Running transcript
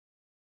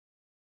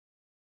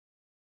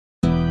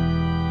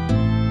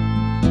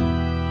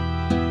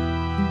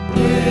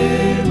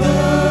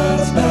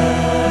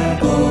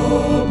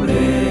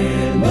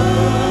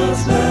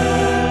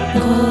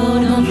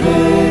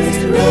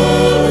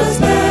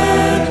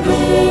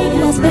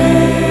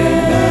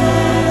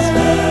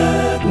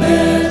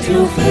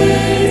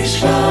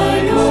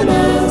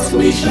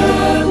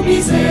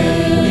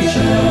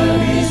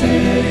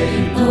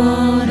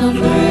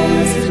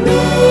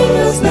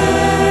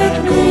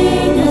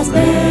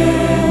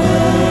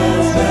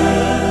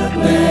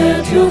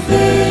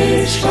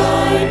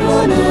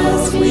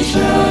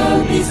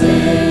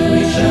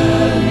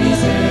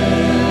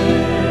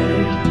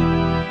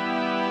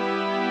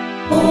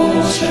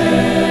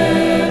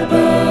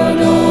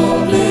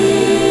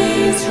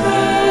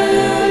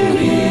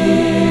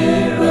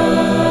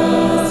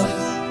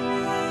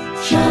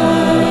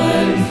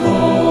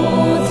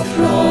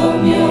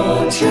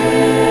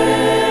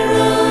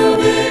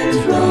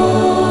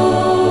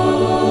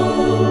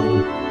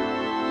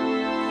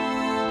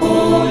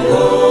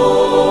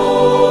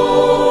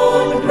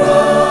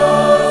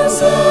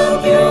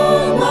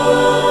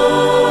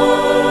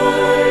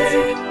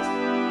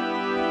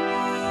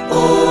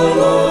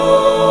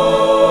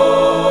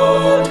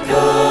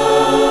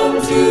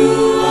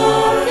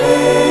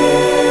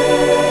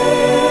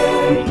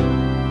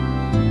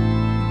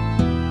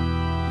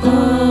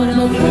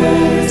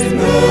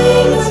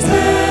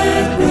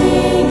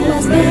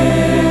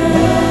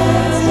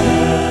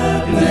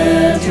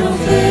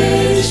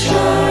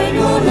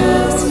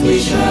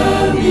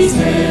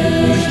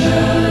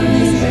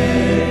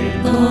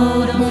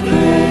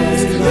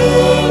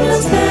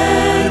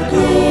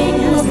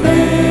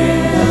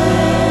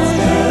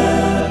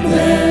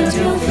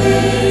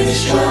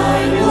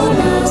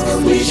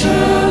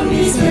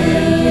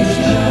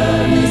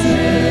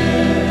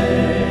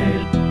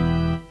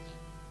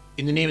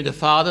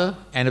Father,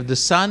 and of the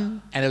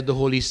Son, and of the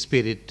Holy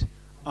Spirit.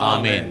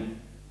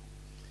 Amen.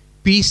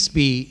 Peace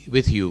be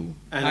with you.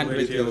 And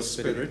with your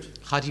spirit.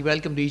 Hearty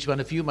welcome to each one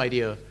of you, my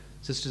dear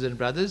sisters and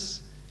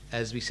brothers,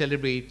 as we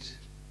celebrate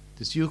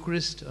this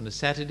Eucharist on a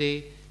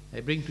Saturday.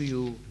 I bring to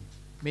you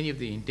many of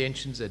the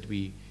intentions that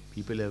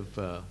people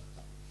have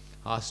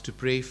asked to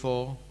pray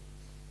for.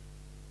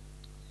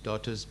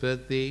 Daughter's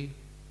birthday,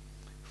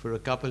 for a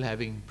couple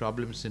having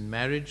problems in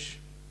marriage,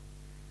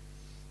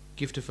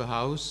 gift of a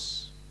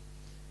house,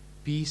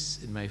 peace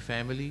in my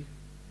family.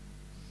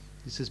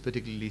 This is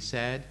particularly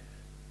sad.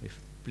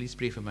 Please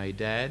pray for my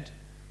dad,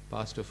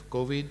 passed of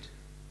COVID,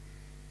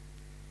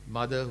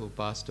 mother who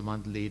passed a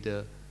month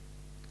later,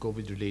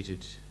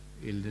 COVID-related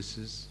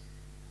illnesses.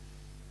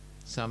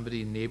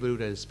 Somebody in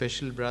neighborhood has a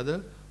special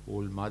brother,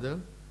 old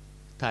mother,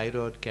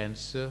 thyroid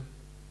cancer,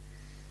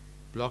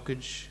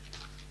 blockage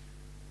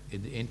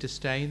in the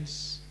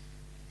intestines,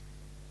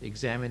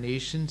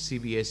 examination,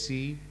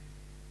 CBSE,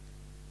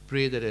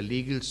 pray that a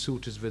legal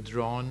suit is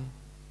withdrawn,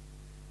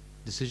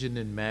 decision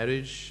in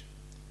marriage,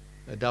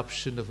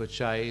 adoption of a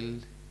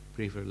child,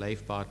 pray for a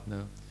life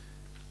partner,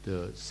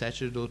 the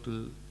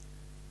sacerdotal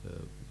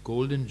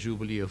golden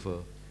jubilee of a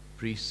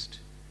priest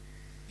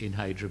in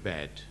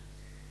Hyderabad.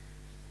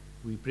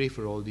 We pray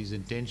for all these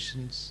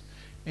intentions,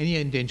 any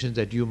intentions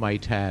that you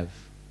might have,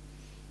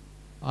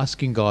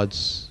 asking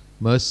God's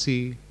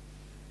mercy,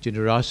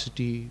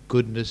 generosity,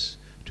 goodness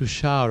to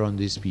shower on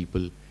these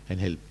people and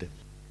help them.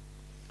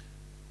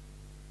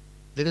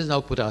 Let us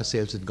now put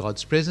ourselves in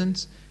God's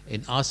presence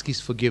and ask His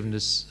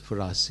forgiveness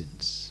for our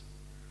sins.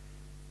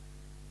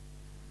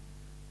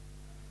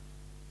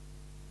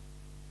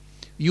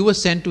 You were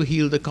sent to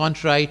heal the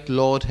contrite.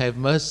 Lord, have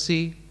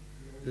mercy.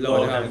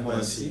 Lord, have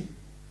mercy.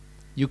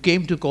 You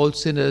came to call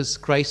sinners.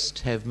 Christ,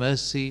 have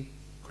mercy.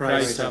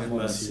 Christ, have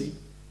mercy.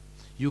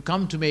 You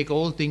come to make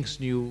all things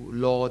new.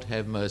 Lord,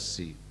 have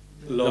mercy.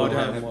 Lord,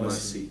 have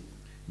mercy.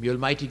 May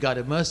Almighty God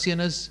have mercy on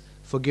us,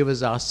 forgive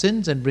us our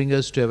sins, and bring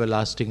us to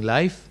everlasting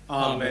life.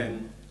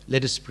 Amen.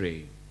 Let us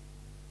pray.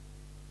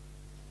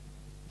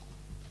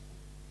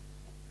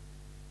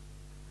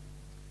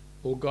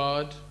 O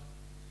God,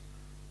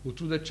 who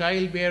through the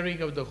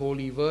childbearing of the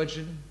Holy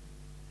Virgin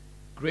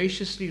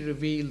graciously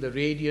reveal the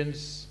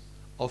radiance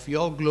of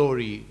your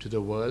glory to the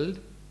world,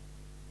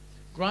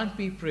 grant,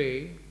 we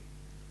pray,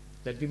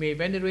 that we may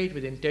venerate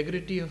with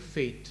integrity of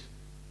faith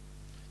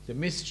the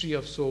mystery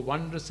of so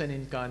wondrous an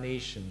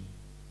incarnation,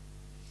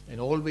 and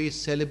always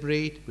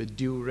celebrate with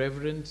due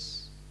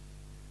reverence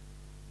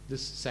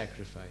this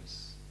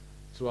sacrifice.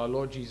 Through our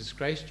Lord Jesus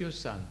Christ, your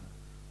Son,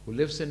 who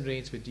lives and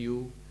reigns with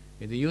you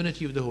in the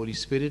unity of the Holy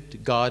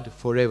Spirit, God,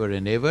 forever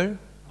and ever.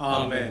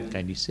 Amen.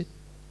 Kindly sit.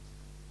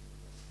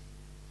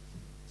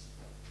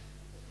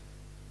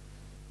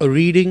 A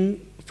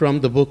reading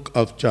from the book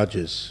of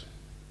Judges.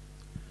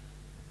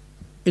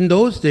 In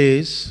those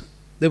days,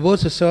 there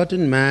was a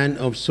certain man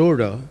of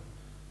Zorah,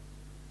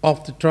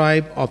 of the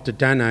tribe of the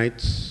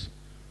Danites,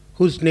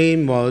 whose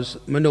name was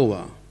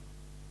Manoah.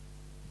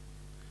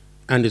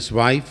 And his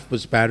wife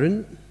was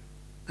barren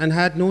and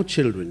had no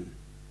children.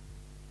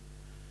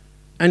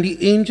 And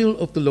the angel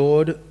of the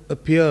Lord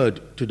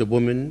appeared to the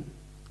woman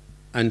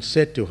and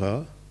said to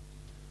her,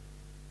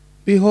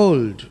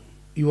 Behold,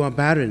 you are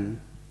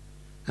barren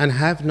and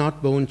have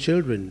not borne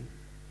children,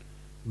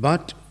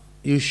 but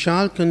you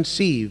shall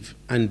conceive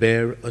and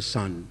bear a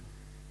son.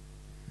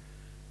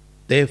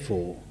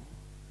 Therefore,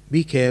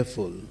 be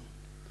careful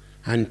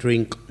and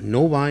drink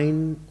no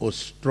wine or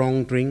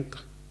strong drink,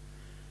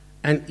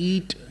 and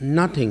eat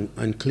nothing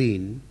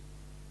unclean.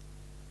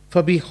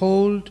 For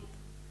behold,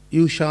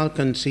 you shall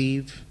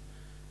conceive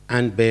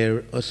and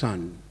bear a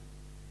son.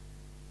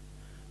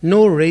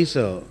 No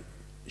razor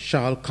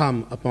shall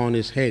come upon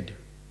his head,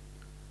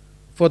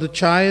 for the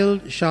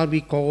child shall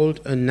be called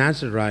a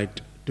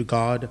Nazarite to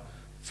God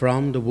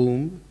from the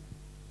womb,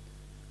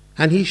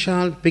 and he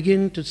shall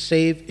begin to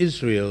save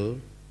Israel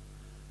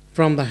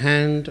from the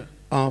hand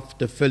of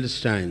the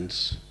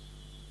Philistines.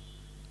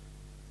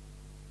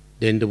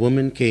 Then the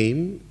woman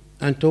came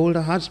and told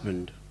her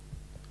husband,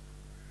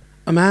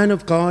 A man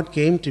of God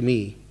came to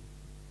me,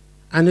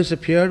 and his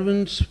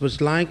appearance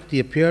was like the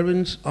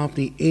appearance of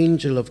the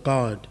angel of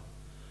God,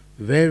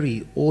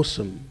 very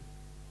awesome.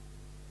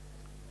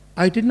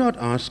 I did not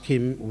ask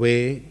him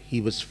where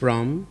he was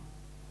from,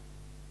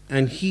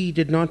 and he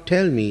did not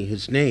tell me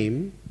his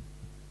name,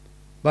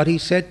 but he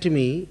said to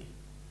me,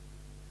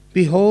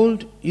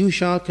 Behold, you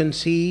shall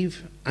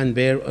conceive and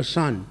bear a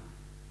son.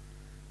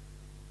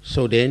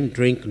 So then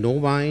drink no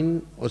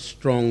wine or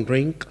strong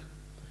drink,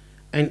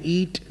 and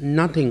eat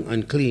nothing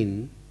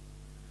unclean,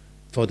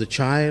 for the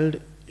child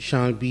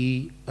shall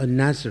be a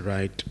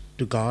Nazarite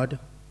to God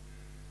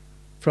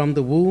from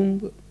the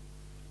womb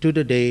to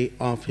the day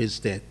of his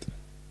death.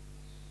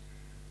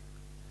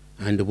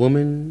 And the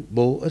woman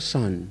bore a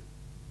son,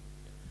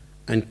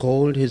 and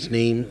called his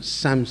name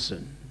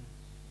Samson.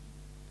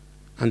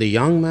 And the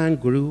young man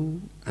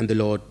grew, and the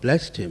Lord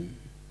blessed him.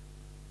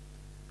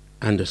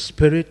 And the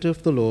Spirit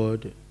of the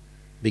Lord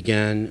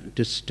began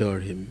to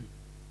stir him.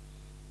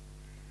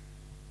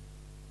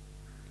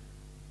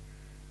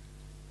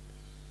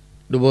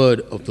 The word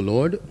of the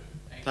Lord.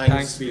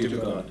 Thanks be to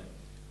God.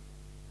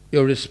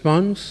 Your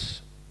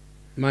response: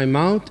 my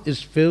mouth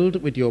is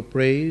filled with your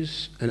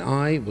praise, and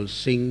I will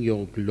sing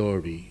your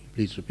glory.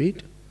 Please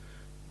repeat.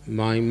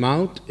 My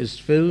mouth is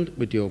filled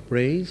with your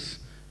praise,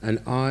 and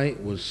I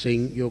will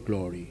sing your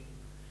glory.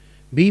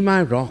 Be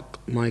my rock,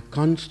 my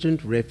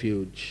constant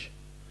refuge,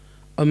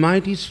 a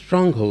mighty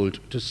stronghold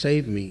to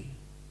save me.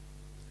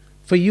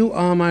 For you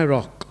are my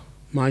rock,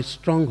 my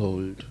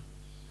stronghold.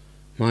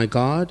 My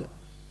God,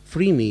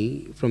 free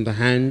me from the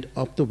hand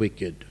of the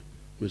wicked.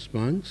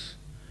 Response: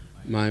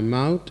 my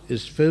mouth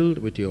is filled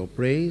with your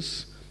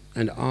praise,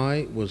 and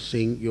I will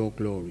sing your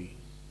glory.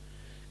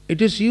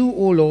 It is you,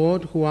 O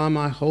Lord, who are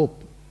my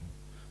hope,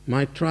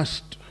 my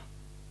trust,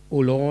 O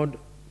Lord,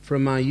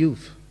 from my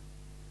youth.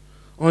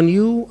 On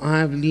you I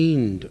have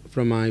leaned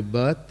from my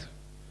birth.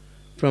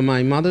 From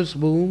my mother's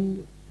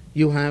womb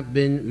you have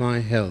been my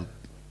help.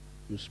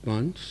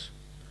 Response: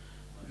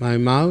 my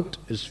mouth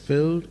is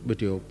filled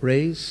with your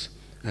praise,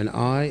 and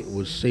I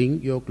will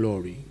sing your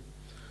glory.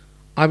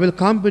 I will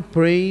come with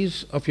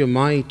praise of your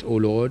might, O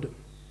Lord.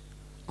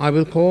 I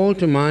will call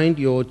to mind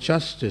your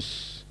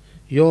justice,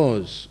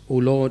 yours, O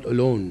Lord,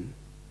 alone.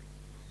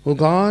 O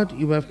God,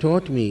 you have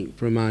taught me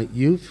from my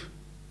youth,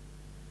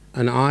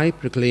 and I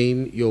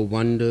proclaim your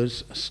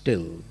wonders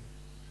still.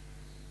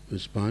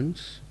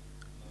 Response: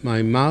 my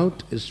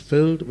mouth is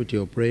filled with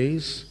your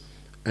praise,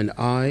 and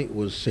I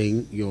will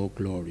sing your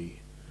glory.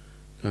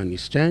 Kindly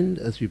stand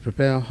as we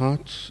prepare our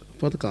hearts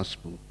for the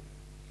gospel.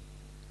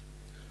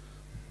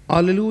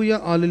 Alleluia,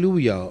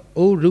 alleluia,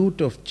 O root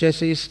of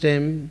Jesse's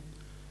stem,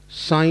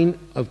 sign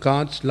of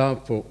God's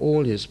love for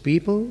all his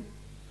people,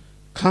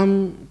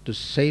 come to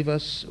save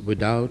us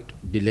without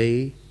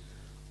delay.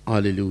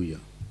 Alleluia.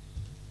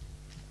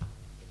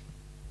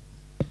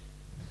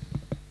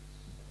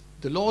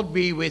 The Lord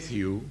be with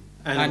you.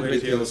 And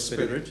with your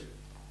spirit.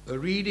 A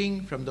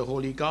reading from the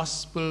Holy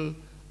Gospel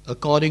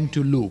according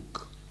to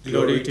Luke.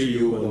 Glory to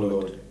you, O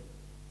Lord.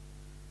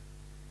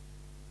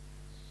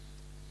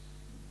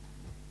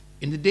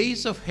 In the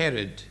days of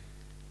Herod,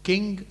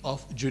 king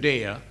of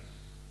Judea,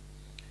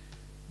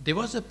 there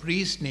was a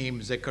priest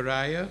named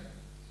Zechariah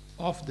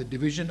of the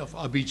division of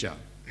Abijah.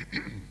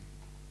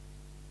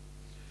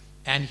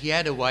 And he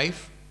had a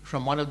wife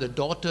from one of the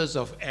daughters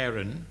of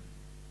Aaron,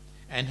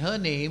 and her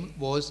name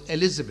was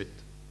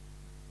Elizabeth.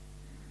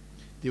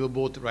 They were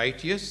both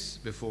righteous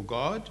before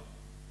God,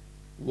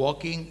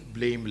 walking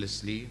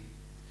blamelessly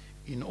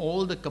in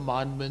all the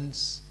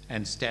commandments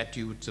and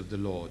statutes of the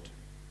Lord.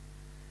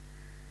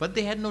 But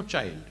they had no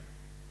child,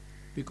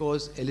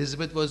 because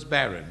Elizabeth was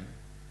barren.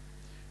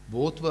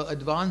 Both were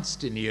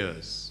advanced in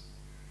years.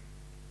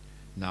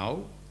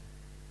 Now,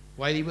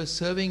 while he was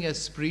serving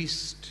as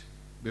priest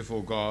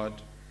before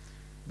God,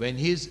 when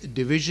his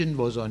division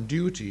was on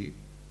duty,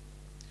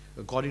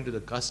 according to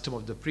the custom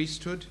of the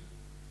priesthood,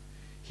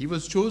 he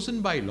was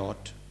chosen by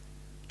lot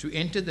to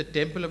enter the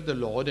temple of the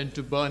Lord and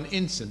to burn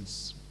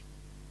incense.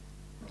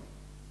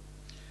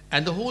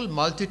 And the whole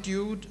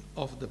multitude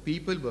of the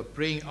people were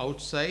praying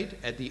outside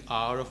at the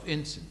hour of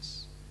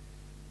incense.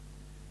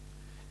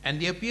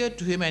 And there appeared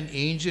to him an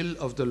angel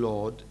of the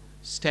Lord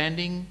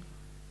standing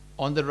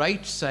on the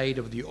right side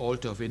of the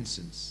altar of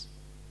incense.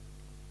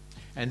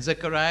 And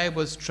Zechariah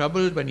was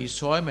troubled when he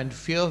saw him, and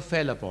fear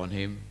fell upon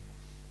him.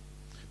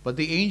 But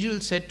the angel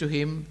said to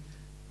him,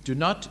 "Do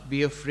not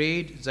be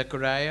afraid,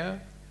 Zechariah,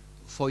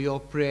 for your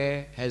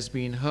prayer has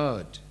been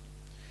heard.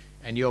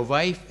 And your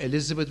wife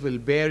Elizabeth will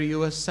bear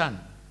you a son.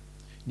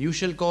 You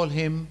shall call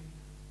him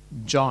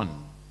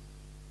John.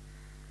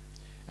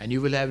 And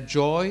you will have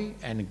joy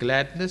and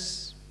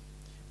gladness.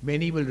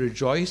 Many will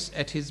rejoice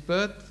at his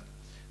birth,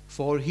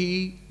 for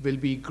he will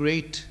be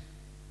great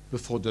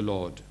before the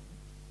Lord.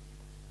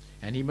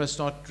 And he must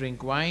not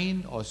drink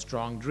wine or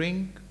strong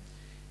drink,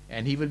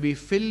 and he will be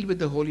filled with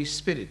the Holy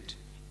Spirit,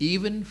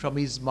 even from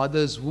his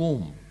mother's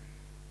womb.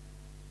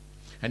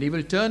 And he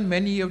will turn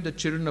many of the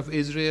children of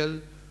Israel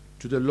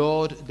to the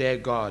Lord their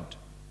God.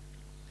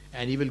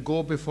 And he will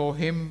go before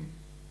him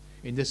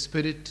in the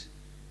spirit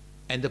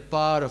and the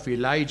power of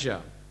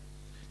Elijah,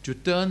 to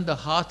turn the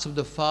hearts of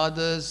the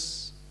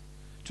fathers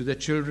to the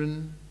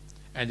children,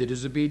 and the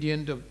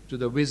disobedient to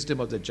the wisdom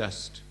of the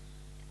just,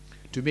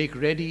 to make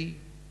ready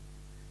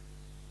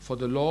for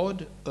the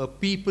Lord a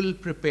people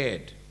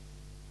prepared."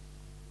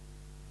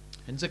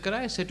 And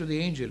Zechariah said to the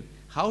angel,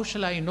 "How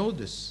shall I know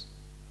this?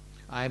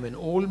 I am an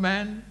old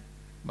man,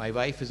 my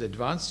wife is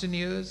advanced in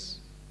years."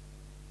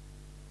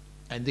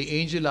 And the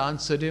angel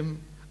answered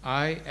him,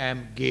 "I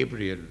am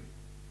Gabriel.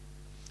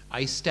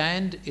 I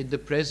stand in the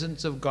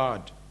presence of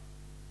God.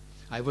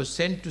 I was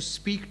sent to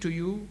speak to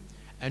you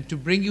and to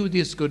bring you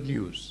this good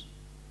news.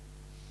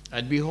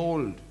 And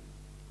behold,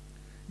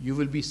 you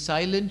will be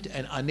silent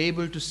and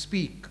unable to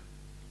speak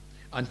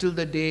until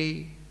the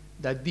day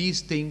that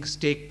these things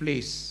take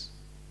place,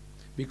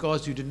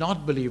 because you did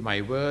not believe my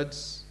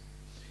words,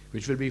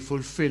 which will be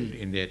fulfilled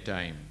in their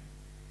time."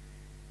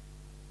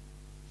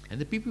 And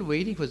the people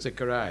waiting for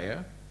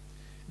Zechariah,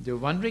 they were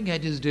wondering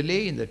at his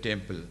delay in the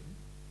temple.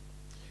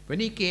 When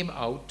he came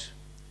out,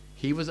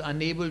 he was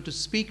unable to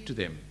speak to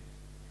them,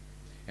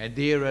 and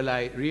they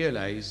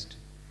realized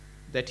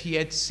that he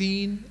had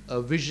seen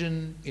a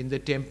vision in the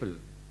temple.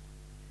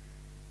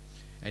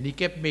 And he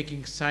kept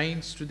making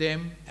signs to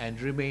them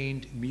and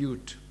remained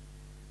mute.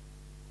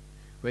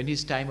 When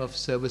his time of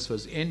service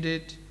was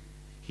ended,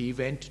 he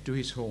went to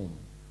his home.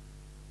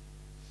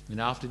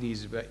 And after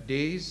these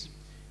days,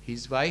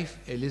 his wife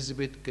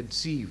Elizabeth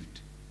conceived.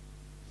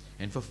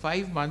 And for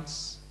 5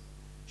 months,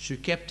 she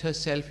kept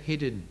herself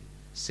hidden,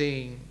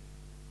 saying,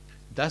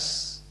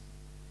 "Thus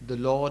the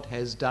Lord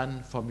has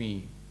done for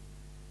me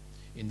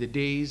in the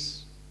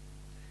days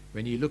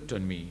when he looked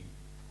on me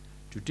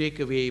to take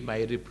away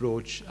my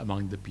reproach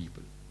among the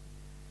people."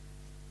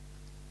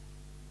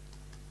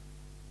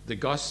 The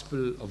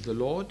Gospel of the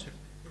Lord.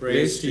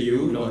 Praise to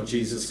you, Lord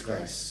Jesus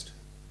Christ.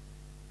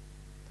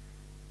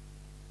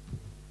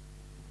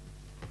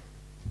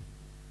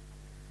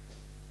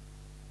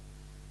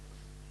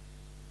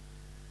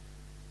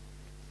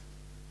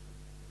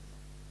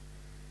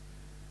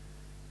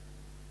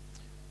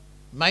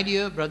 My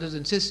dear brothers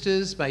and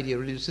sisters, my dear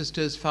religious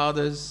sisters,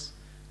 fathers,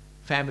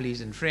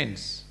 families and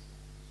friends,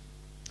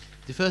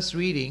 the first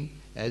reading,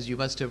 as you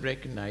must have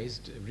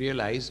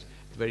realized,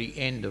 at the very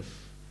end of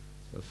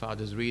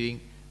Father's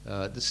reading,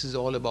 this is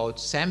all about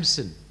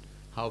Samson,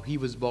 how he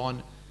was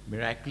born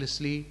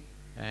miraculously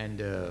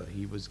and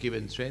he was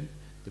given strength.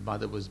 The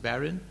mother was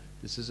barren.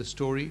 This is a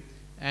story,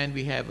 and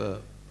we have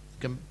a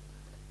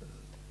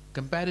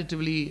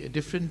comparatively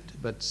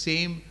different but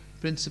same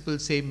principle,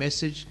 same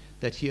message,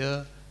 that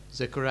here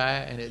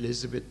Zechariah and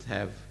Elizabeth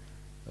have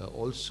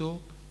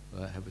also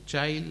have a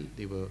child.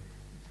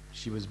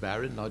 She was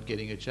barren, not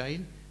getting a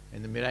child,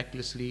 and then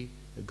miraculously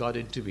God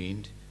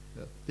intervened.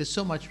 There's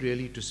so much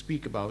really to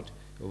speak about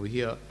over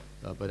here,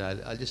 but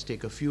I'll just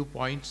take a few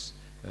points.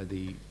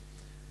 The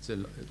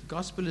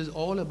Gospel is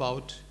all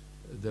about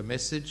the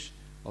message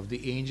of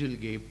the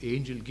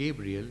angel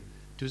Gabriel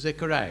to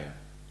Zechariah.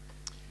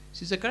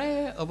 See,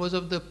 Zechariah was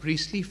of the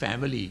priestly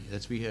family,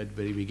 as we heard at the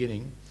very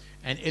beginning,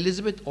 and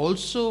Elizabeth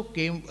also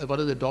came, one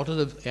of the daughters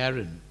of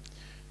Aaron.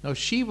 Now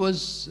she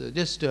was,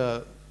 just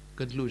a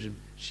conclusion,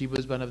 she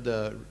was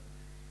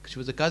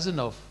a cousin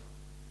of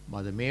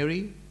Mother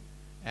Mary,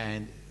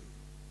 and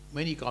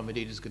many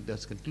commentators could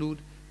thus conclude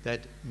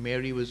that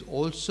Mary was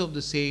also of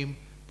the same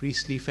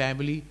priestly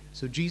family.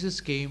 So Jesus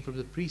came from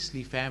the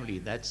priestly family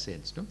in that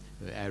sense, no?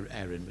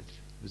 Aaron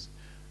was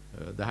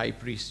the high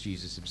priest,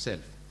 Jesus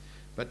himself.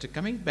 But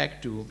coming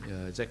back to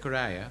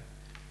Zechariah,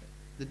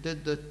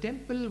 the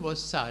temple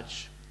was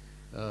such,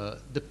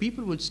 the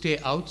people would stay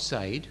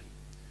outside.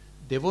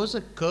 There was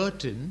a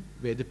curtain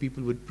where the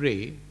people would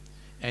pray,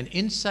 and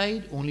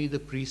inside only the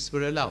priests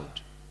were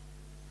allowed.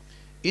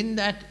 In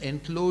that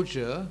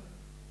enclosure,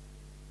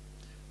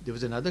 there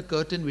was another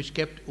curtain which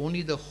kept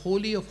only the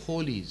Holy of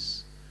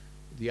Holies,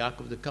 the Ark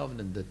of the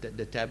Covenant,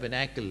 the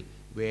tabernacle,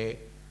 where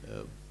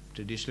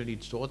traditionally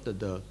it's thought that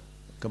the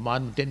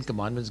 10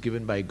 commandments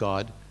given by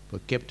God were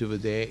kept over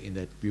there in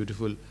that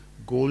beautiful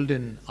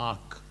golden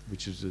ark,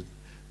 which is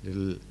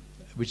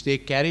which they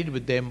carried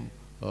with them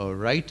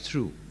right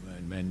through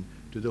and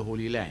to the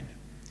Holy Land.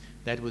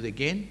 That was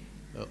again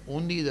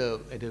only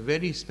at a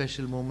very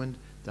special moment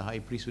the high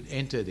priest would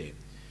enter there.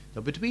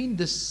 Now between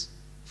this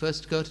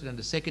first curtain and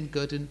the second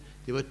curtain,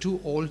 there were 2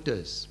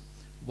 altars.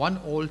 One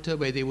altar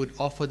where they would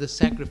offer the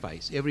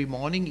sacrifice. Every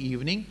morning,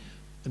 evening,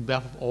 on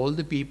behalf of all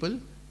the people,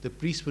 the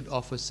priest would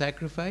offer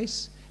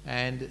sacrifice,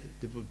 and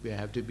there would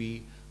have to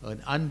be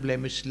an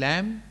unblemished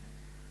lamb,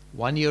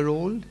 1 year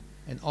old,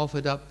 and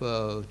offered up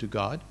to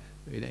God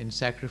in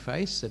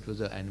sacrifice. That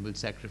was an animal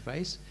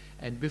sacrifice.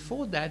 And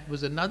before that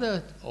was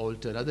another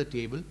altar, another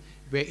table,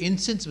 where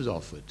incense was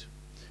offered.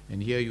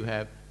 And here you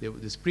have,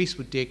 this priest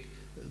would take,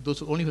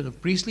 those only from the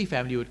priestly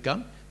family would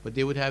come, but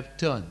they would have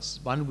turns.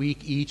 1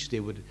 week each they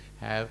would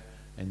have,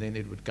 and then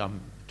it would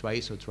come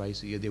twice or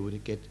thrice a year. They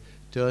would get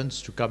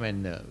turns to come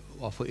and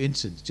offer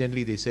incense.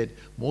 Generally, they said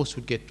most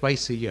would get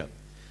twice a year.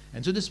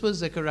 And so this was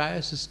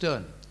Zechariah's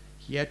turn.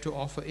 He had to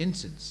offer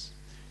incense.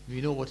 We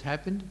know what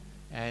happened,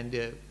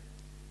 and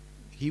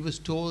he was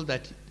told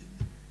that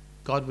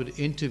God would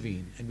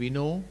intervene. And we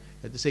know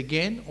that this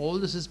again, all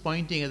this is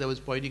pointing, as I was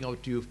pointing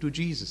out to you, to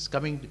Jesus.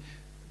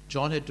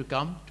 John had to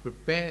come to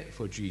prepare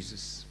for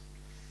Jesus.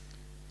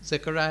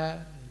 Zechariah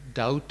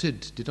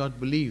doubted, did not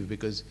believe,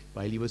 because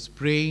while he was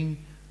praying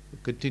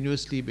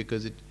continuously,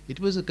 because it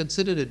was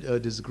considered a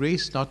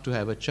disgrace not to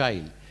have a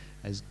child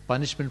as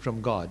punishment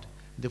from God.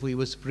 Therefore he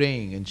was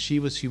praying, and she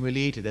was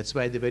humiliated. That's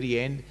why at the very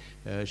end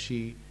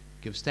she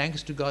gives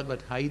thanks to God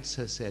but hides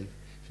herself.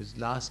 She says,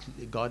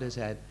 "Lastly, God has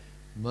had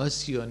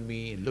mercy on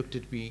me and looked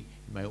at me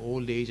in my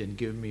old age and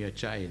given me a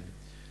child."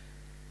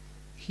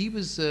 He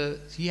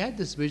had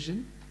this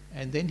vision,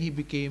 and then he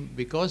became,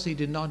 because he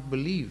did not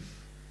believe,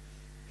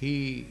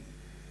 he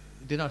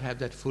did not have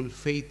that full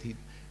faith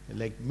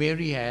like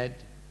Mary had,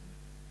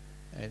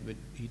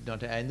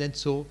 and then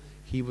so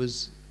he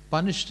was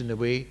punished in a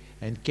way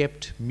and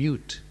kept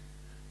mute.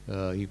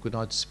 He could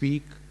not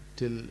speak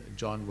till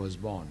John was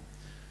born.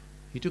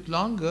 He took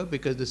longer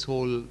because this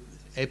whole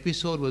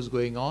episode was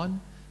going on,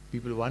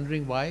 people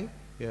wondering why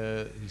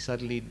he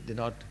suddenly did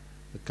not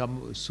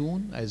come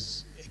soon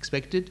as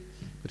expected.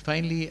 But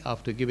finally,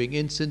 after giving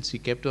incense, he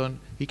kept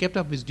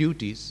up his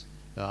duties,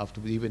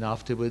 even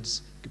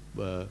afterwards,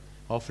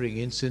 offering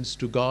incense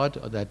to God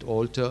on that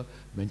altar,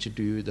 mentioned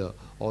to you, the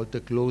altar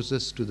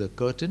closest to the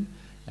curtain.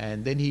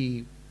 And then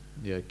he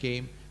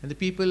came, and the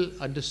people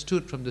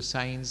understood from the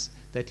signs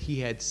that he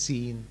had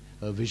seen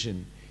a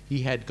vision.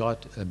 He had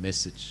got a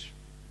message.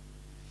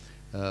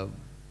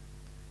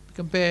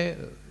 Compare,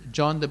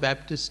 John the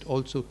Baptist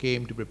also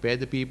came to prepare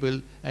the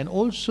people, and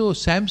also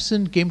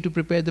Samson came to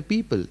prepare the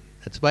people.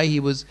 That's why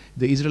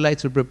the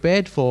Israelites were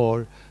prepared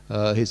for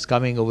his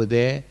coming over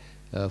there,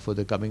 for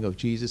the coming of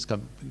Jesus,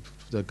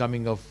 the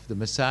coming of the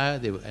Messiah,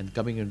 and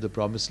coming into the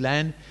promised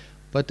land.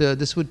 But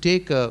this would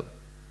take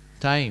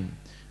time.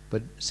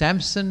 But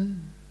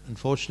Samson,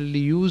 unfortunately,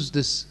 used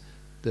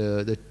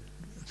the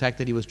fact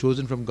that he was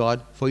chosen from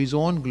God for his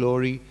own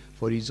glory,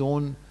 for his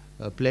own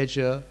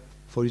pleasure,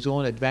 for his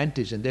own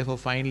advantage, and therefore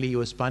finally he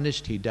was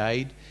punished. He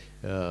died.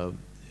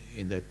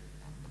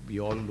 We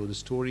all know the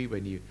story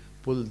when he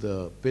pulled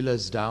the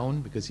pillars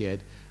down because he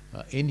had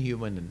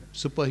inhuman and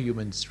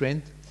superhuman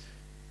strength.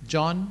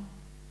 John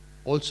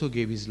also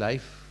gave his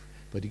life,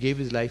 but he gave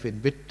his life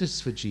in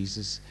witness for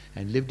Jesus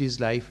and lived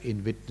his life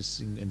in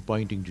witnessing and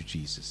pointing to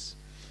Jesus.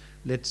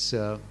 Let's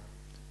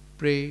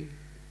pray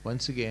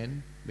once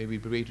again, maybe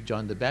pray to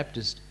John the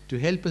Baptist to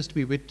help us to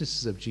be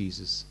witnesses of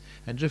Jesus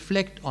and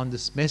reflect on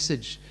this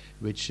message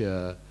which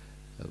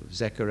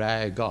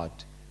Zechariah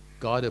got.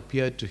 God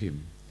appeared to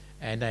him.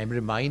 And I'm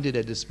reminded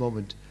at this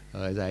moment,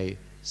 as I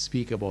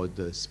speak about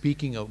the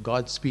speaking of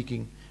God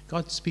speaking,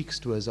 God speaks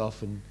to us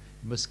often.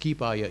 We must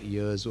keep our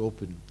ears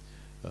open.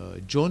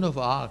 Joan of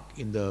Arc,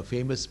 in the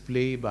famous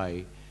play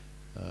by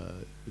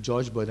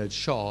George Bernard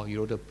Shaw, he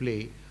wrote a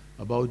play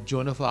about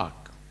Joan of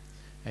Arc.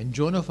 And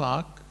Joan of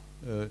Arc,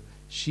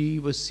 she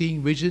was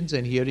seeing visions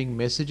and hearing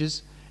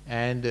messages,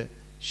 and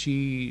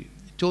she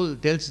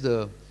tells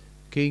the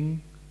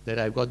king that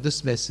I've got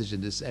this message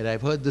and this, and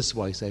I've heard this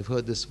voice, I've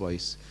heard this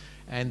voice.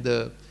 And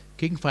the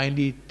king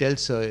finally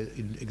tells her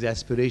in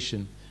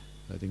exasperation,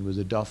 I think it was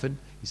a Dauphin,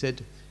 he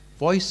said,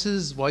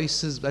 voices,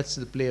 voices, that's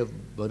the play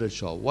of Bernard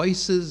Shaw,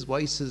 voices,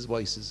 voices,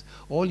 voices.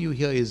 All you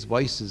hear is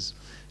voices.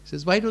 He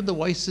says, why don't the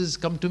voices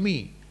come to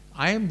me?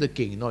 I am the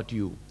king, not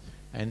you.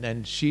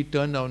 And she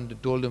turned around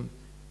and told him,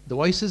 the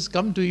voices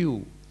come to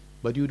you,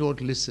 but you don't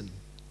listen.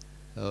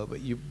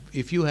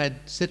 If you had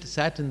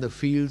sat in the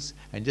fields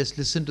and just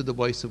listened to the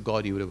voice of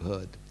God, you would have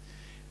heard.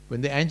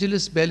 When the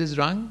Angelus bell is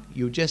rung,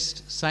 you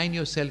just sign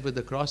yourself with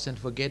the cross and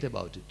forget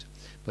about it.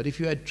 But if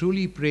you had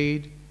truly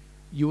prayed,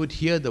 you would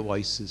hear the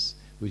voices.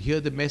 You would hear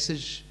the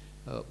message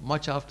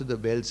much after the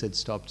bells had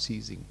stopped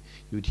ceasing.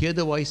 You would hear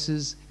the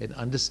voices and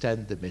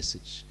understand the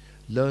message.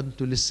 Learn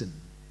to listen.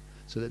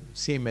 So that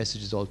same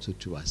message is also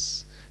to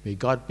us. May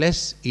God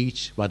bless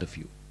each one of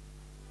you.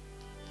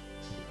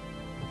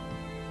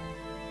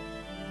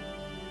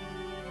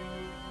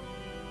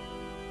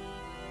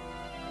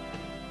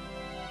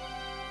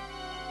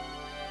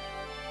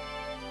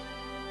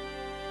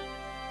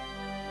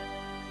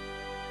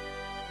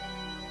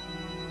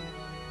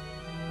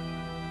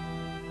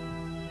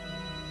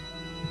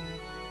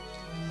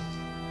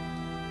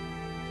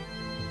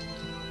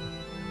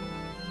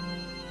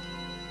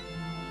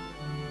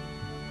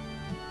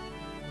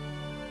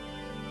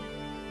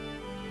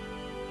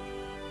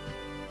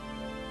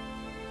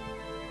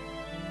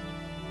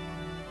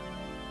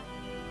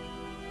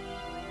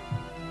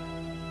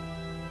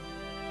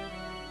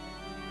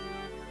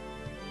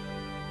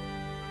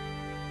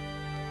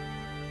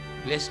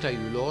 Blessed are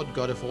you, Lord,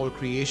 God of all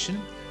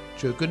creation.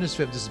 Through your goodness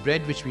we have this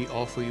bread which we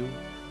offer you,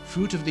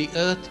 fruit of the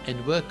earth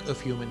and work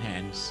of human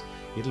hands.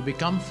 It will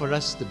become for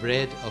us the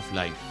bread of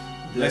life.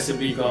 Blessed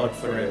be God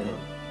forever.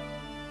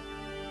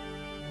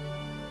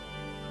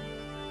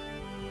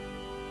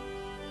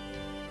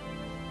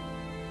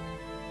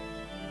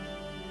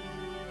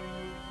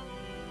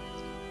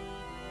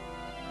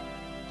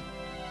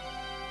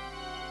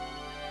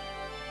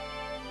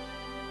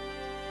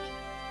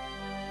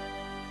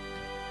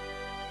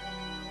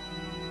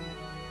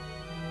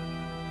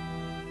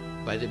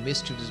 By the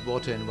mystery of this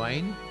water and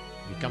wine,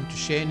 we come to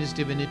share in his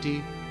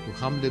divinity, who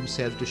humbled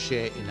himself to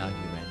share in our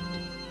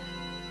humanity.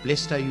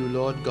 Blessed are you,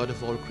 Lord, God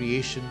of all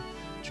creation.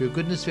 Through your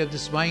goodness we have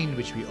this wine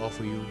which we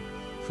offer you,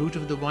 fruit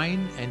of the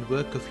vine and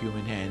work of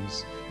human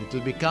hands. It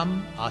will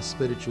become our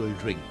spiritual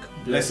drink.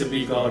 Blessed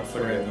be God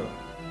forever.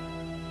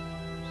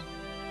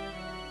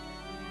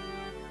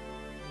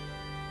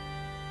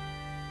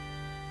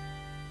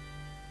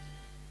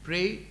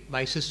 Pray,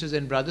 my sisters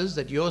and brothers,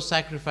 that your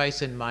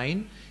sacrifice and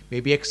mine may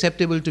be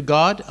acceptable to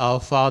God, our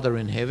Father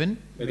in heaven.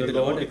 May the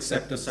Lord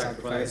accept the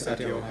sacrifice at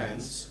your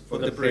hands for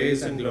the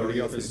praise and glory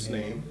of his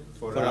name,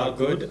 for our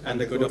good and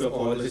the good of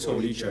all his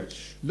holy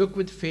church. Look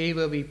with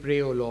favor, we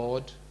pray, O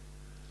Lord,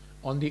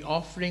 on the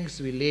offerings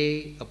we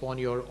lay upon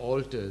your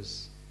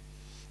altars,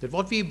 that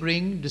what we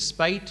bring,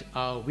 despite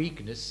our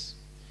weakness,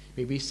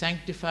 may be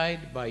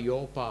sanctified by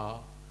your power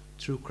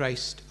through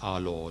Christ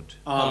our Lord.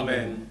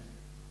 Amen.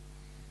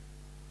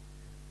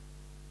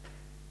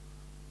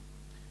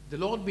 The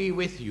Lord be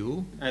with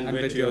you. And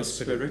with your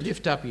spirit.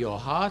 Lift up your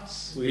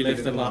hearts. We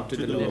lift them up to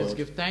the Let us Lord.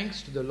 give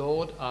thanks to the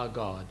Lord our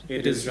God.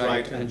 It is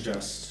right and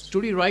just.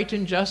 Truly right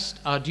and just,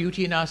 our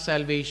duty in our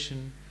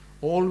salvation,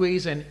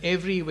 always and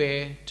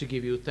everywhere to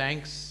give you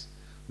thanks,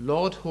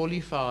 Lord,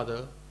 Holy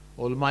Father,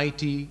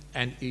 Almighty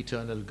and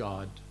eternal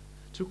God,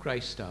 through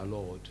Christ our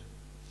Lord.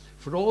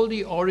 For all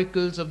the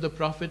oracles of the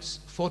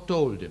prophets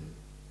foretold him.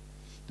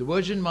 The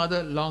Virgin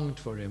Mother longed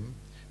for him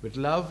with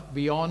love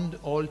beyond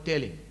all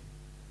telling.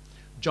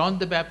 John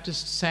the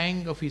Baptist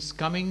sang of his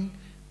coming,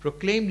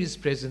 proclaimed his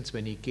presence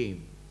when he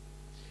came.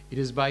 It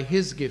is by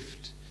his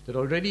gift that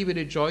already we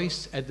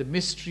rejoice at the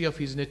mystery of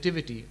his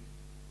nativity,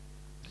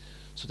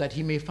 so that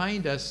he may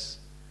find us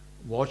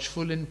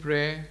watchful in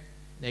prayer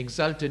and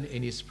exultant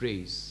in his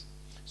praise.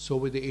 So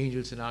with the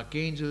angels and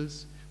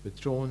archangels, with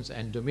thrones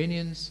and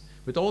dominions,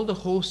 with all the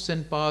hosts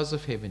and powers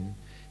of heaven,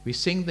 we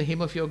sing the hymn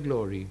of your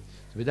glory.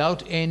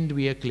 Without end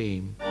we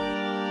acclaim.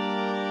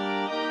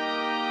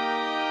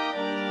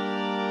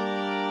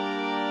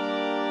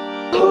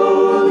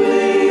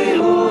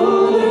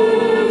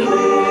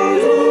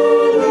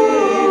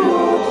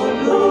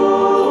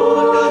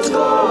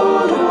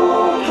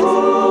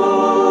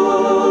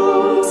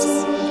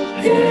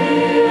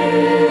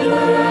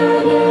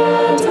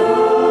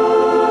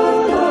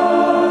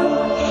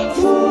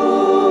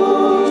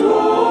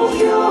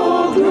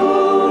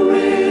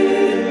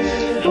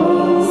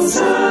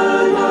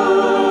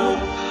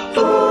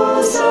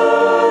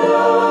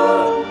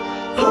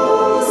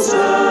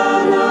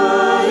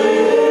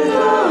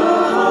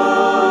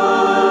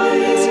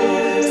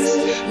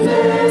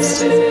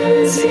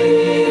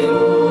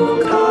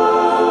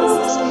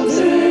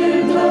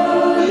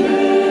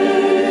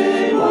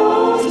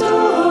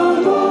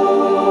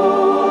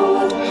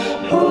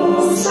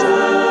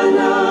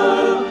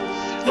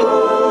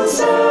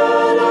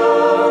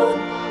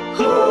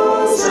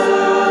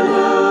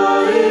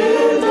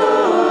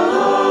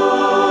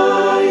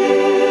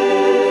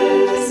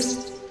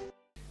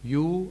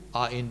 You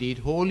are indeed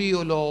holy,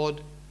 O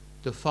Lord,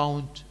 the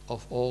fount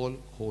of all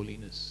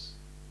holiness.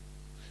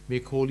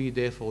 Make holy,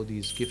 therefore,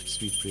 these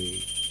gifts, we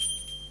pray,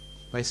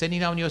 by sending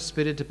down your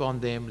Spirit upon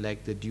them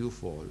like the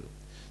dewfall,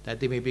 that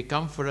they may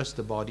become for us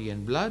the body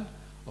and blood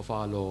of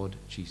our Lord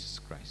Jesus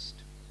Christ.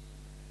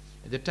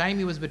 At the time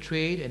he was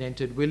betrayed and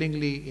entered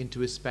willingly into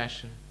his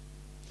passion,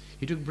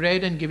 he took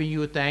bread and giving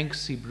you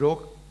thanks, he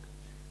broke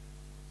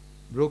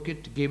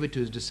it, gave it to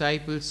his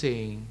disciples,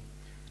 saying,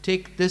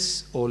 "Take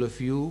this, all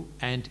of you,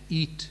 and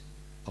eat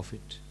of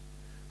it,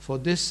 for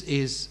this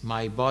is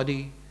my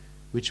body,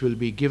 which will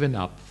be given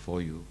up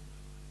for you."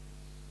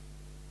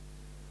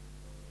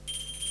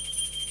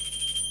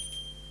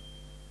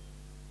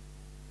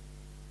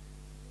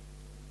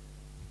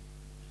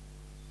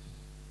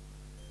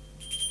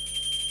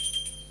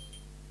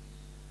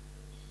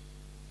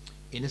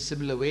 In a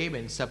similar way,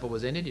 when supper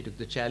was ended, he took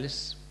the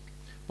chalice.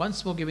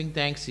 Once more giving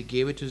thanks, he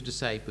gave it to his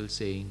disciples,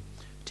 saying,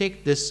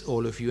 "Take this,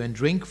 all of you, and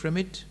drink from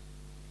it,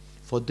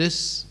 for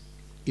this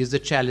is the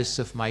chalice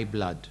of my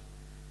blood,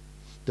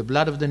 the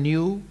blood of the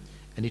new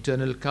and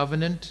eternal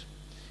covenant,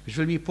 which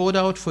will be poured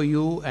out for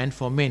you and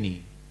for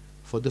many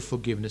for the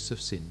forgiveness of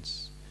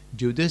sins.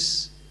 Do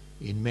this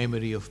in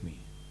memory of me."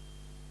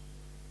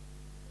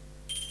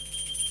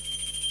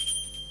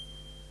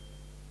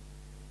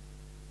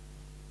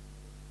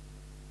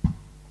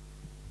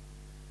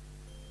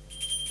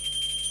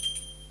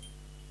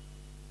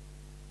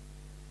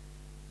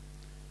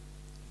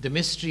 The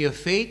mystery of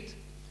faith.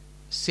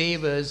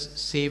 Save us,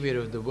 Savior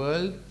of the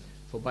world,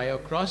 for by your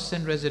cross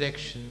and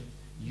resurrection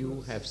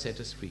you have set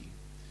us free.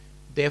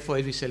 Therefore,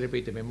 as we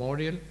celebrate the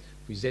memorial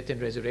of his death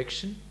and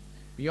resurrection,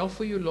 we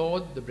offer you,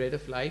 Lord, the bread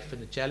of life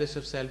and the chalice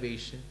of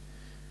salvation,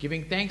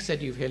 giving thanks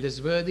that you've held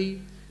us worthy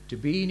to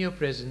be in your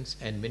presence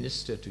and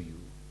minister to you.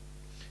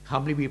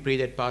 Humbly we pray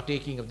that,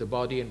 partaking of the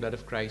body and blood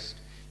of Christ,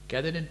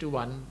 gathered into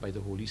one by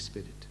the Holy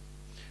Spirit.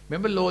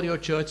 Remember, Lord, your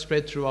church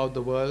spread throughout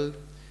the world.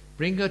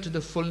 Bring her to the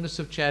fullness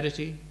of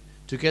charity,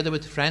 together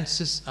with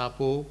Francis, our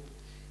Pope,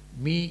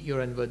 me, your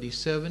unworthy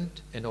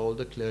servant, and all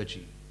the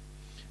clergy.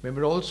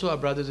 Remember also our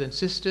brothers and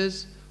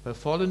sisters who have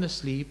fallen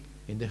asleep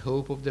in the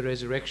hope of the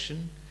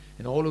resurrection,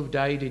 and all who have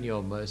died in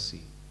your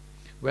mercy.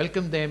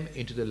 Welcome them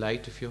into the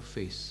light of your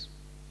face.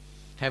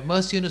 Have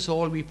mercy on us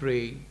all, we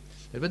pray,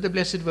 that with the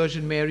Blessed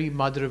Virgin Mary,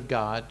 Mother of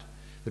God,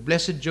 with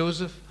blessed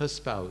Joseph, her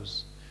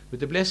spouse, with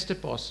the blessed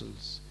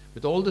apostles,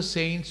 with all the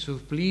saints who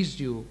have pleased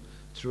you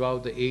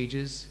throughout the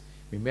ages,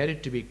 we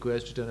merit to be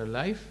heirs to eternal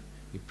life.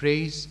 We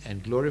praise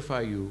and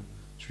glorify you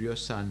through your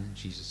Son,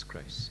 Jesus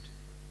Christ.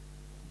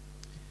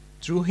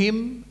 Through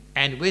him,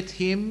 and with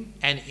him,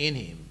 and in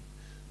him,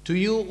 to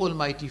you,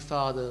 Almighty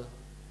Father,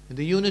 in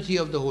the unity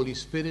of the Holy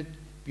Spirit,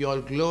 be all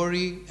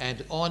glory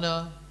and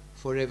honor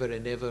forever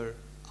and ever.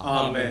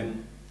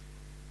 Amen.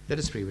 Let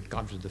us pray with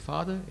confidence to the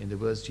Father in the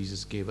words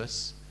Jesus gave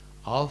us.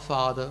 Our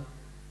Father,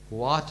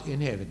 who art in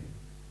heaven,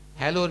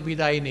 hallowed be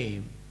thy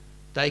name.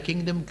 Thy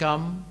kingdom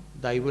come,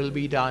 thy will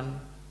be done,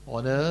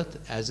 on earth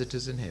as it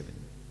is in heaven.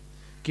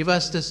 Give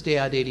us this day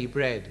our daily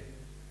bread.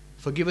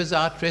 Forgive us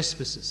our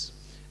trespasses,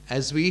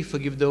 as we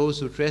forgive those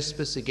who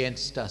trespass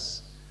against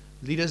us.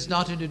 Lead us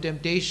not into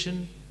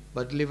temptation,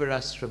 but deliver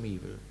us from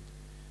evil.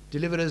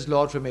 Deliver us,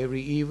 Lord, from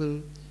every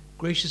evil.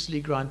 Graciously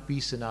grant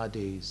peace in our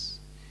days.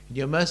 In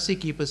your mercy,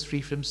 keep us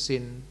free from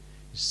sin,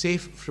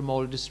 safe from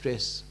all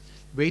distress.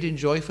 Wait in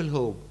joyful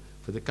hope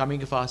for the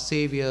coming of our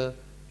Savior,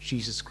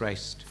 Jesus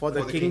Christ. For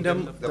the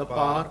kingdom, the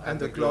power, and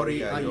the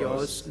glory are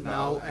yours,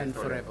 now and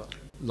forever.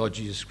 Lord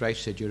Jesus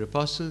Christ said to your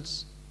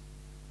apostles,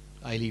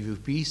 I leave you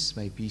peace,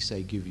 my peace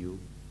I give you.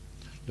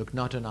 Look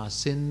not on our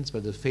sins,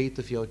 but the faith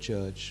of your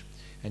church,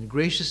 and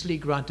graciously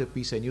grant her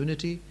peace and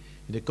unity,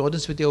 in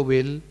accordance with your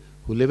will,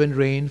 who live and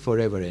reign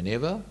forever and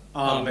ever.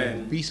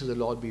 Amen. Peace of the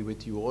Lord be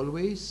with you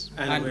always.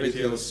 And with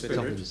your Come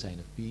spirit. with the sign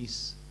of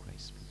peace.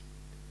 Christ.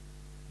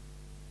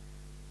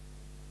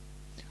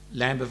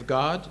 Lamb of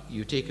God,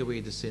 you take away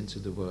the sins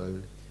of the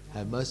world.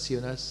 Have mercy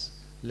on us.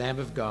 Lamb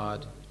of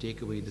God, you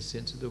take away the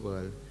sins of the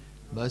world.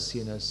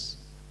 Mercy on us.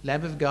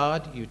 Lamb of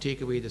God, you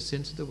take away the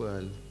sins of the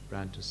world.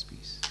 Grant us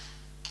peace.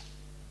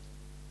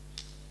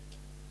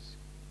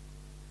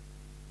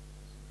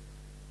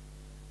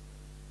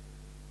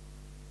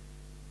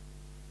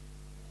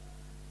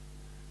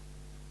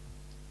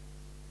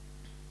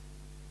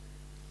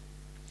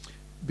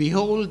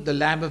 Behold the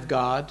Lamb of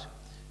God.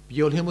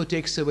 Behold him who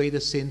takes away the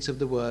sins of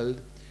the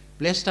world.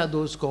 Blessed are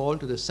those called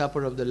to the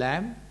supper of the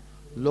Lamb.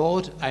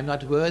 Lord, I am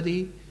not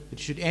worthy that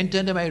you should enter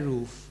under my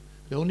roof,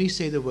 but only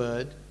say the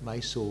word, my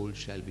soul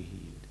shall be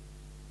healed.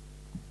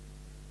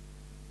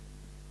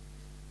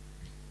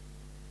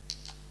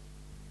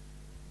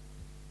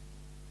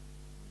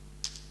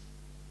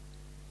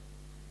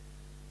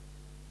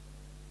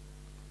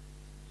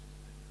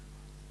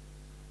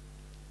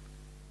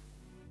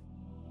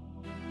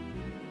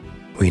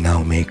 We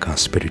now make our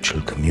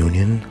spiritual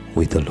communion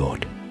with the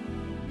Lord.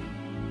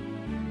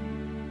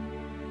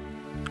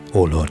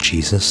 O Lord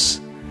Jesus,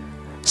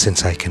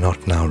 since I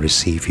cannot now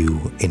receive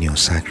you in your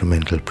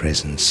sacramental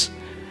presence,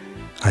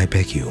 I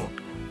beg you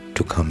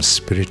to come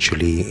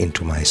spiritually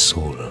into my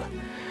soul,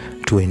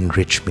 to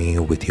enrich me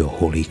with your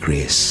holy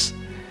grace,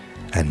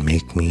 and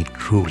make me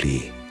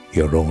truly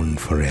your own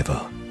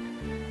forever.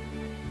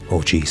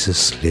 O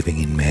Jesus, living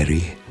in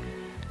Mary,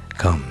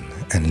 come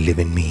and live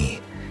in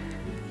me,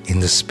 in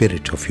the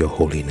spirit of your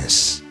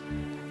holiness,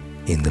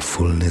 in the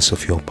fullness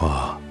of your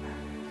power,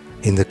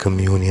 in the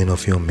communion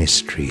of your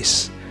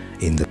mysteries,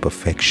 in the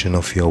perfection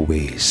of your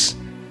ways.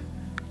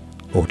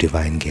 O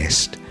divine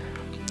guest,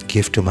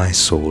 give to my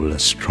soul a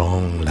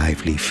strong,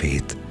 lively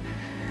faith,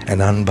 an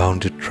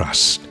unbounded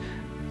trust,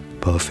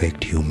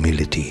 perfect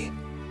humility,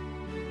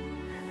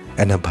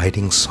 an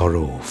abiding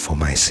sorrow for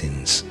my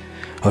sins,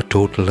 a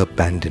total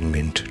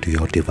abandonment to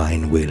your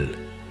divine will,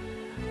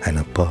 and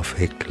a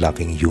perfect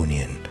loving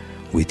union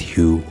with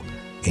you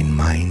in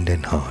mind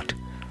and heart.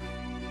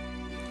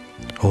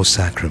 O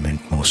Sacrament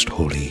most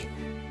holy,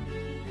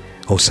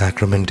 O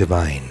Sacrament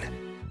divine,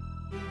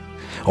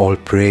 all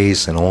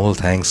praise and all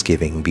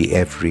thanksgiving be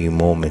every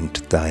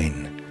moment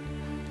thine.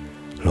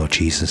 Lord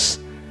Jesus,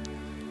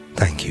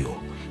 thank you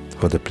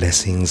for the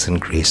blessings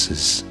and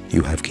graces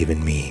you have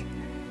given me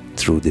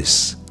through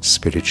this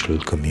spiritual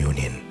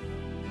communion.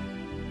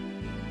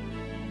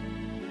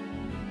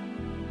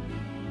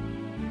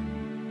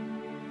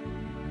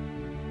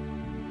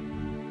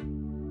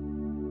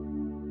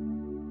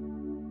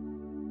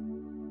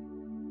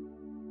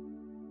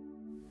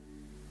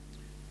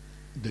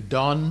 The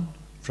dawn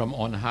from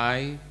on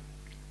high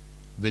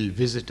will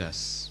visit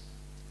us,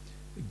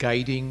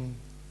 guiding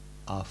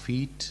our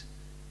feet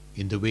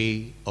in the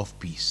way of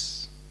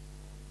peace.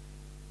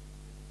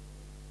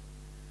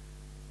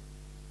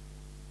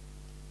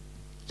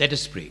 Let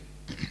us pray.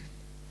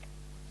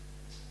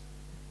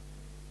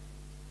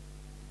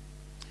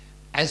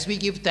 As we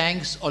give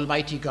thanks,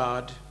 Almighty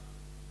God,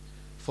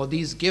 for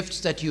these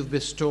gifts that you've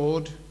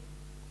bestowed,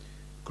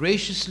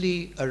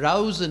 graciously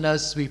arouse in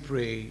us, we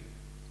pray,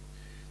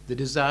 the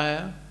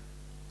desire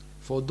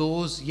for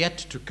those yet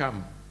to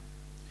come,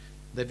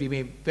 that we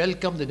may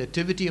welcome the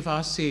nativity of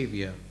our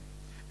Savior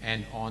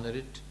and honor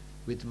it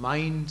with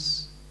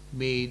minds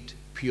made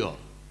pure.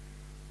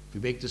 We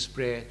make this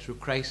prayer through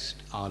Christ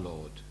our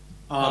Lord.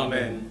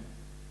 Amen.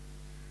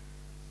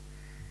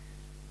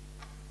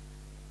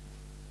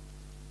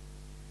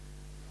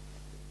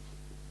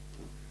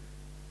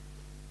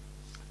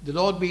 The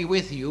Lord be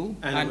with you.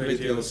 And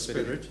with your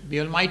spirit.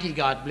 May Almighty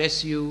God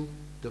bless you,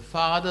 the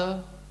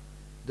Father,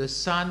 the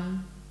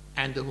Son,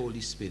 and the Holy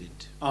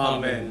Spirit.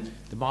 Amen.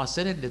 The Mass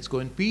ended. Let's go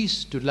in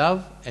peace to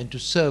love and to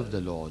serve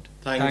the Lord.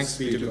 Thanks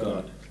be to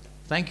God.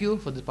 Thank you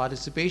for the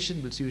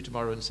participation. We'll see you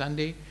tomorrow on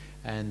Sunday.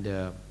 And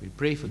we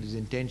pray for these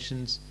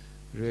intentions,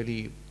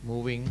 really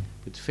moving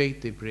with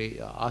faith. They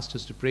asked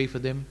us to pray for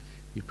them.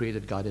 We pray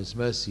that God has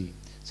mercy.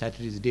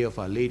 Saturday is the day of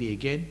Our Lady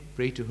again.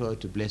 Pray to her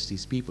to bless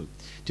these people.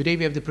 Today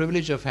we have the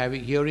privilege of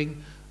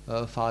hearing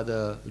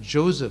Father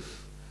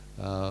Joseph,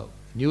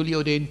 newly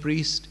ordained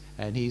priest,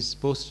 and he's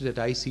posted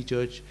at IC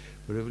Church,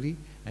 Rivoli,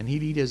 and he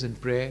leads us in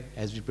prayer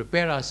as we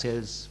prepare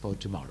ourselves for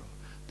tomorrow,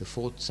 the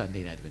 4th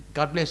Sunday in Advent.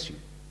 God bless you.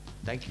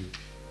 Thank you.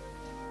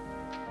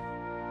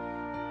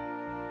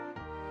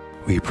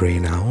 We pray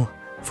now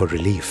for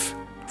relief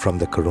from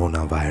the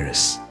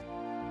coronavirus.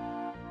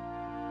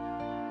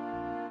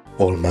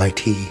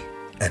 Almighty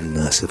and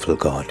merciful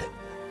God,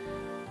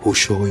 who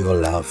show your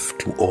love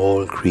to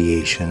all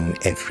creation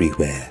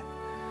everywhere,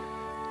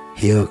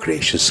 hear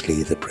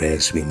graciously the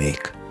prayers we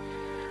make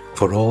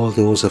for all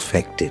those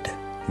affected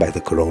by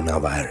the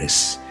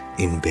coronavirus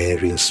in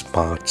various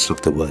parts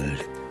of the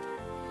world.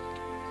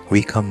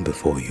 We come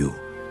before you,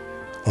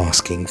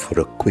 asking for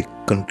a quick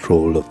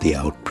control of the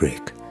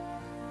outbreak,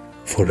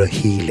 for a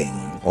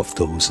healing of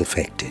those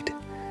affected,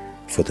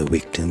 for the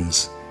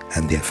victims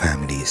and their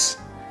families.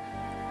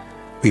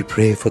 We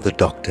pray for the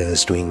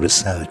doctors doing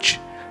research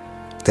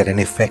that an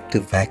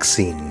effective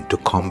vaccine to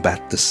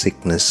combat the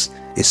sickness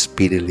is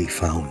speedily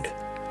found.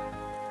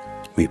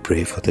 We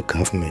pray for the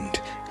government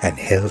and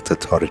health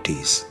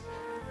authorities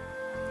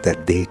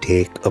that they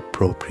take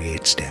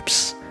appropriate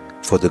steps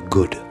for the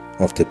good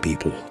of the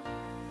people.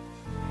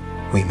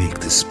 We make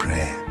this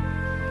prayer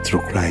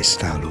through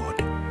Christ our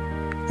Lord.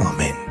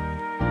 Amen.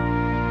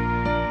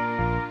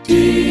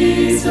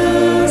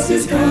 Jesus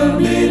is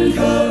coming,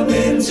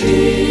 coming,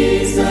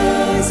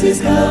 Jesus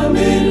is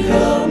coming,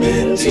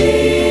 coming,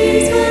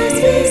 Jesus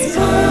is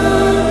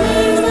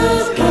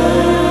coming,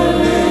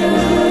 coming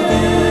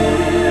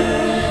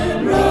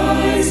again.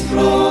 Rise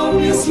from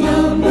your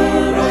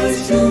slumber,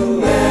 rise to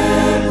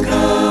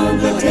welcome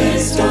the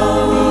taste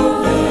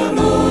of the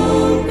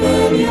Lord.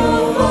 Open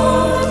your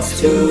hearts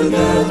to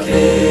the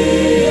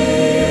King.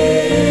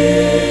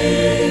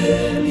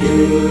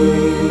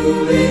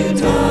 You in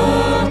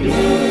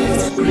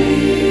darkness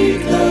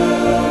breathe the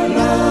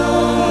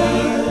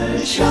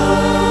light,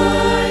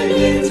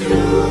 shining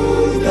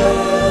through the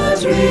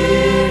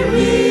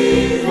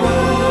dreary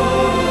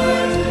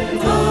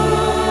night.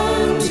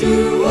 Unto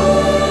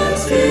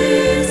us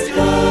is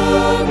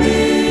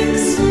coming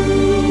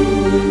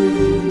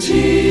soon,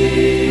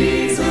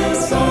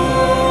 Jesus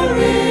our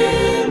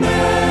Emmanuel.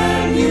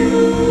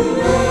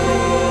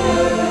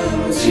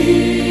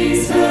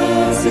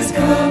 Jesus is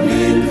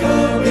coming,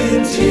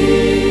 coming,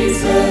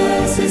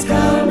 Jesus is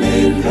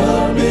coming,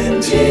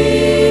 coming, Jesus.